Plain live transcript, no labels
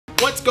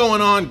What's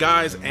going on,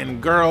 guys and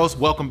girls?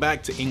 Welcome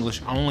back to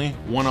English Only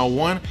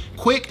 101.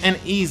 Quick and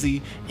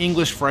easy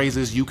English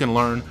phrases you can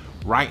learn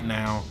right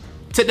now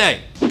today.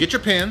 Get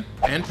your pen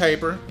and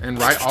paper and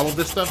write all of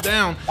this stuff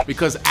down,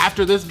 because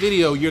after this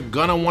video, you're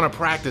gonna wanna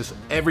practice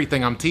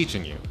everything I'm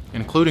teaching you,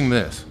 including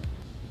this.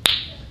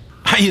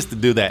 I used to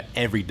do that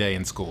every day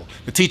in school.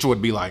 The teacher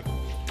would be like,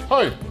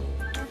 "Hey,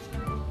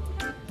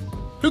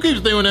 who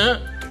keeps doing that?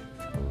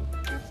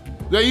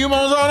 Is that you,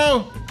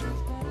 Monzano?"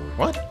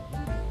 What?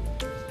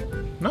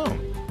 No.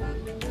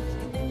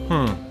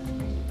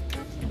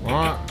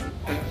 What?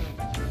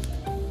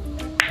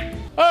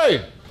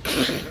 Hey!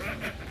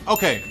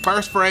 Okay,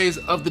 first phrase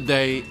of the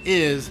day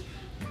is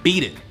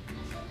beat it.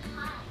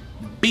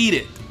 Beat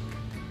it.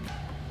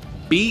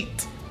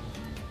 Beat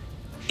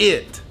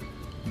it.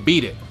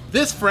 Beat it.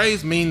 This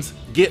phrase means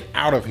get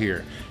out of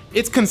here.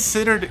 It's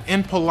considered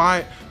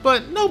impolite,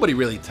 but nobody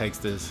really takes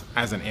this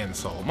as an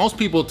insult. Most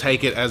people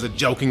take it as a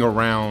joking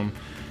around,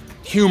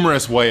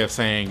 humorous way of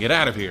saying get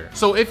out of here.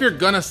 So if you're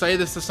gonna say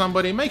this to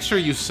somebody, make sure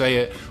you say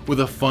it with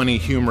a funny,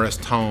 humorous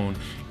tone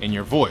in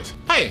your voice.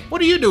 Hey,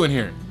 what are you doing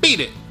here? Beat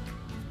it.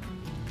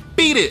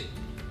 Beat it.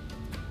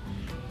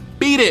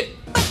 Beat it.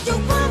 But you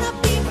wanna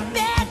be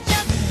bad,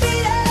 just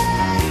beat it.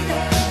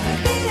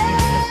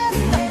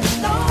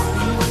 No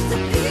one wants to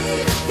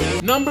beat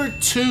it. Number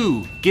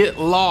 2, get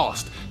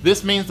lost.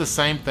 This means the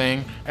same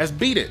thing as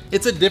beat it.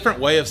 It's a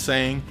different way of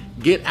saying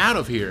get out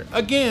of here.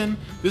 Again,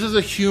 this is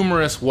a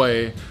humorous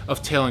way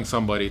of telling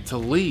somebody to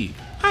leave.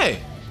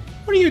 Hey,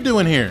 what are you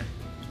doing here?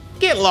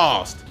 Get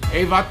lost.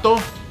 Hey,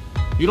 vato,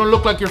 you don't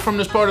look like you're from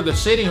this part of the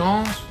city,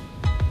 Holmes.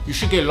 You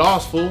should get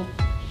lost, fool.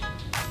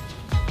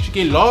 You should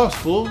get lost,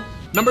 fool.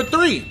 Number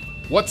 3,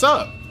 what's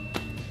up?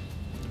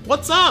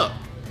 What's up?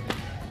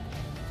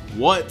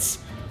 What's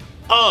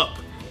up?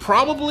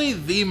 Probably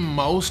the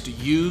most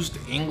used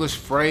English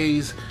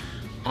phrase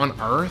on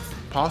earth,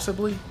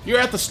 possibly. You're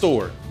at the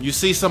store, you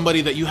see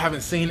somebody that you haven't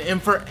seen in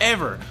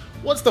forever.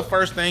 What's the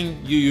first thing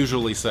you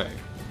usually say?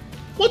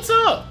 What's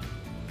up?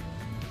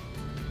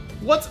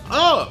 What's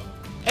up?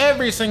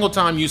 Every single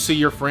time you see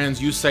your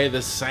friends, you say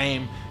the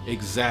same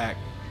exact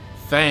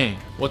thing.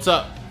 What's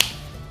up?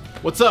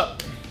 What's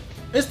up?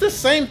 It's the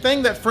same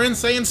thing that friends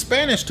say in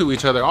Spanish to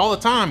each other all the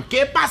time.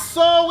 ¿Qué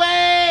pasó,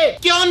 wey?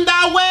 ¿Qué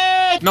onda,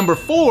 wey? Number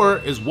 4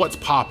 is what's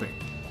popping.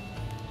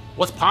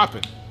 What's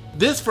popping?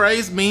 This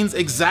phrase means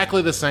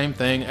exactly the same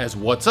thing as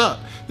what's up.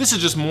 This is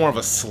just more of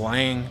a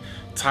slang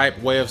type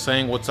way of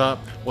saying what's up,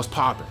 what's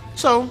popping.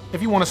 So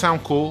if you want to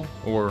sound cool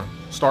or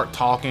start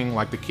talking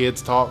like the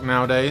kids talk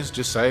nowadays,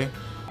 just say,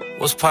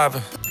 what's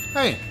poppin'?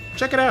 Hey,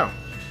 check it out.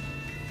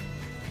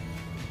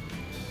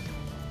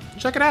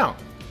 Check it out.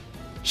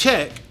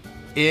 Check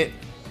it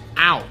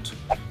out.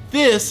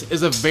 This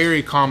is a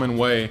very common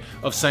way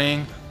of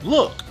saying,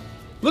 look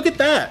at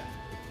that.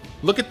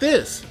 Look at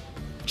this.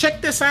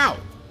 Check this out.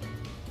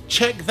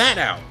 Check that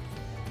out.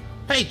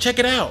 Hey, check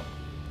it out.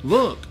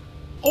 Look.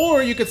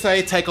 Or you could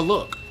say, take a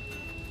look.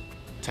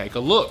 Take a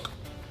look.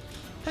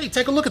 Hey,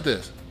 take a look at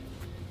this.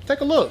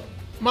 Take a look.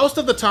 Most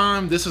of the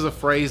time, this is a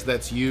phrase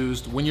that's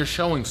used when you're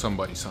showing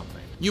somebody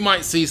something. You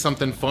might see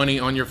something funny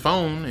on your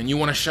phone and you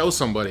want to show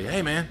somebody,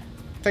 hey man,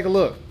 take a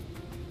look.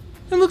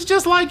 It looks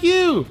just like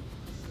you.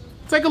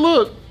 Take a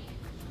look.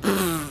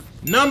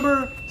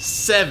 Number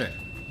 7,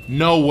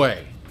 no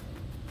way.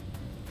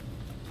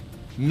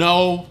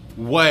 No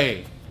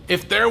way.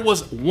 If there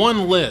was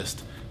one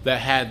list that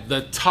had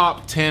the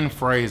top 10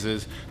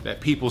 phrases that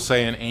people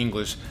say in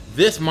English,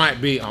 this might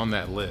be on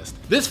that list.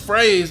 This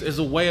phrase is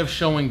a way of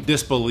showing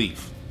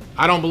disbelief.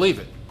 I don't believe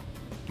it.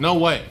 No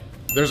way.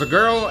 There's a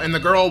girl and the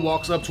girl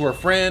walks up to her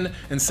friend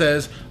and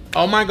says,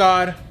 oh my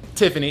God,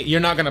 Tiffany,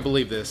 you're not gonna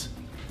believe this.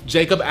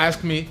 Jacob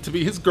asked me to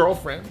be his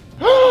girlfriend.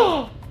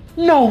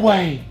 No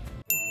way.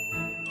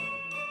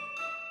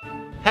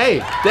 Hey,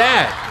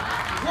 Dad.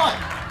 What?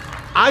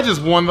 I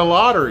just won the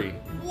lottery.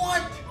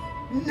 What?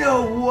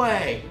 No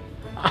way.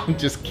 I'm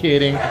just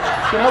kidding.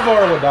 Can I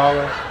borrow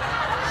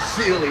 $1?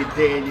 Silly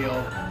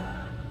Daniel.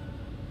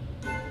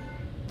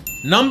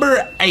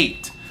 Number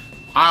 8,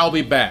 I'll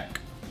be back.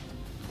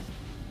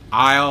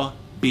 I'll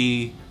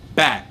be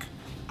back.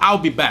 I'll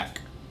be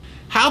back.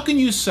 How can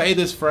you say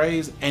this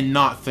phrase and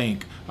not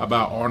think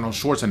about Arnold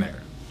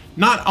Schwarzenegger?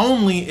 Not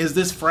only is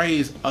this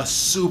phrase a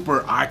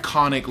super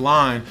iconic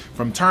line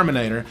from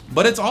Terminator,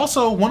 but it's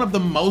also one of the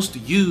most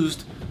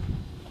used.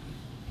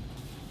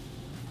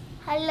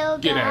 Hello,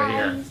 guys. Get out of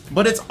here.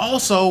 But it's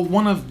also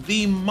one of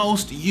the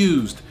most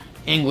used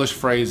English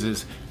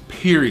phrases,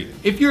 period.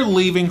 If you're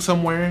leaving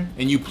somewhere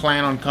and you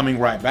plan on coming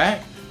right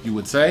back, you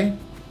would say,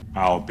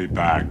 I'll be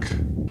back.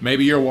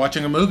 Maybe you're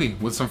watching a movie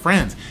with some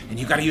friends and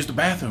you gotta use the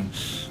bathroom.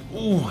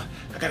 Ooh,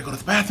 I gotta go to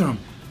the bathroom.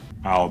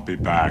 I'll be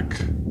back.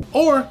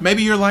 Or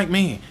maybe you're like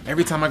me.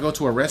 Every time I go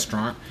to a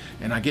restaurant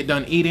and I get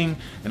done eating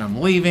and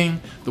I'm leaving,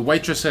 the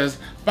waitress says,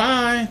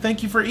 bye,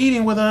 thank you for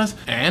eating with us.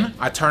 And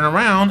I turn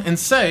around and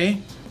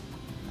say,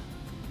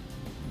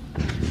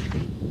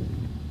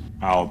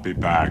 I'll be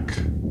back.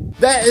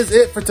 That is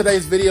it for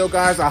today's video,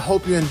 guys. I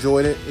hope you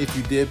enjoyed it. If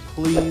you did,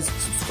 please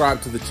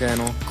subscribe to the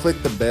channel.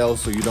 Click the bell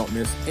so you don't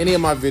miss any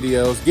of my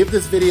videos. Give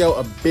this video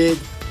a big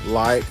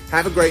like.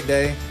 Have a great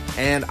day,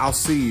 and I'll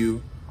see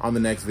you on the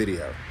next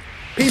video.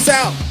 Peace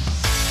out.